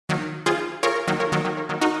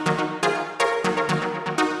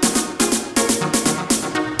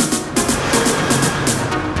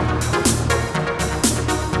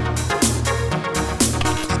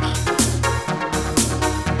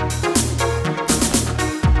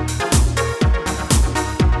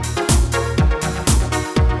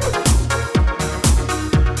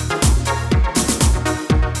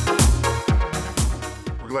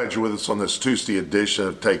you're with us on this Tuesday edition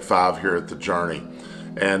of Take 5 here at The Journey.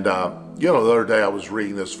 And, the other day I was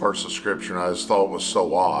reading this verse of scripture and I just thought it was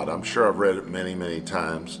so odd. I'm sure I've read it many, many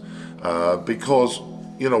times because,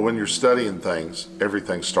 when you're studying things,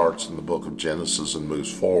 everything starts in the book of Genesis and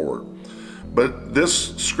moves forward. But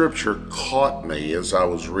this scripture caught me as I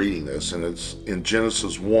was reading this, and it's in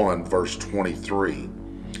Genesis 1, verse 23.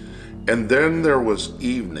 And then there was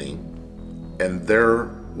evening, and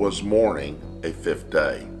there was morning, a fifth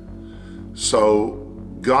day. So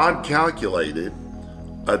God calculated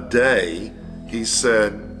a day. He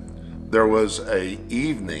said there was a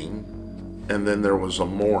evening, and then there was a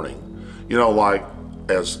morning. Like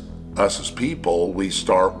as us as people, we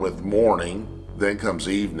start with morning, then comes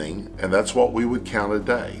evening, and that's what we would count a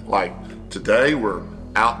day. Like today, we're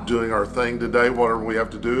out doing our thing today, whatever we have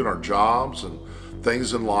to do in our jobs and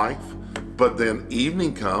things in life. But then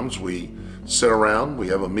evening comes, we sit around, we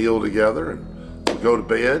have a meal together, and we go to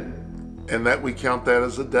bed, and that we count that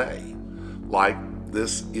as a day. Like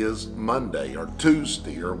this is Monday or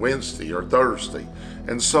Tuesday or Wednesday or Thursday.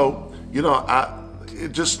 And so,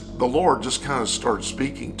 the Lord just kind of started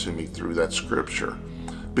speaking to me through that scripture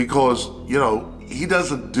because, He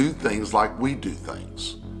doesn't do things like we do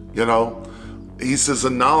things. He says,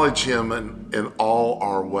 acknowledge Him in all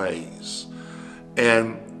our ways.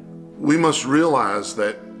 And we must realize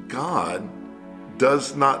that God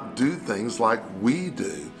does not do things like we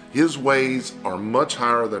do. His ways are much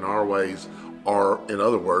higher than our ways are, in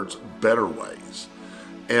other words, better ways.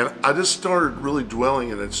 And I just started really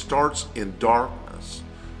dwelling, and it starts in darkness.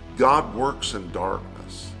 God works in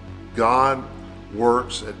darkness. God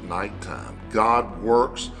works at nighttime. God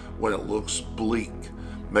works when it looks bleak.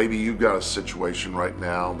 Maybe you've got a situation right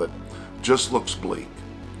now that just looks bleak.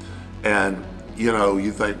 And,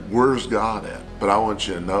 you think, where's God at? But I want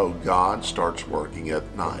you to know God starts working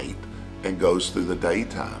at night and goes through the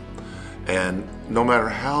daytime. And no matter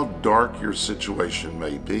how dark your situation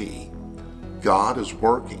may be, God is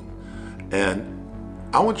working. And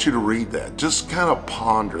I want you to read that. Just kind of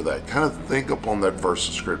ponder that. Kind of think upon that verse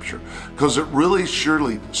of scripture. Because it really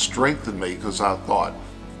surely strengthened me, because I thought,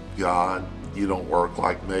 God, you don't work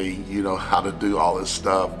like me. You know how to do all this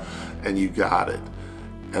stuff, and you got it.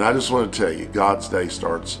 And I just want to tell you, God's day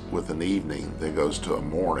starts with an evening, then goes to a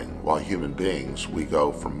morning, while human beings, we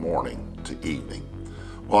go from morning to evening.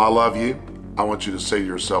 Well, I love you. I want you to say to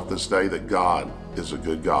yourself this day that God is a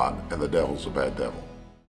good God and the devil's a bad devil.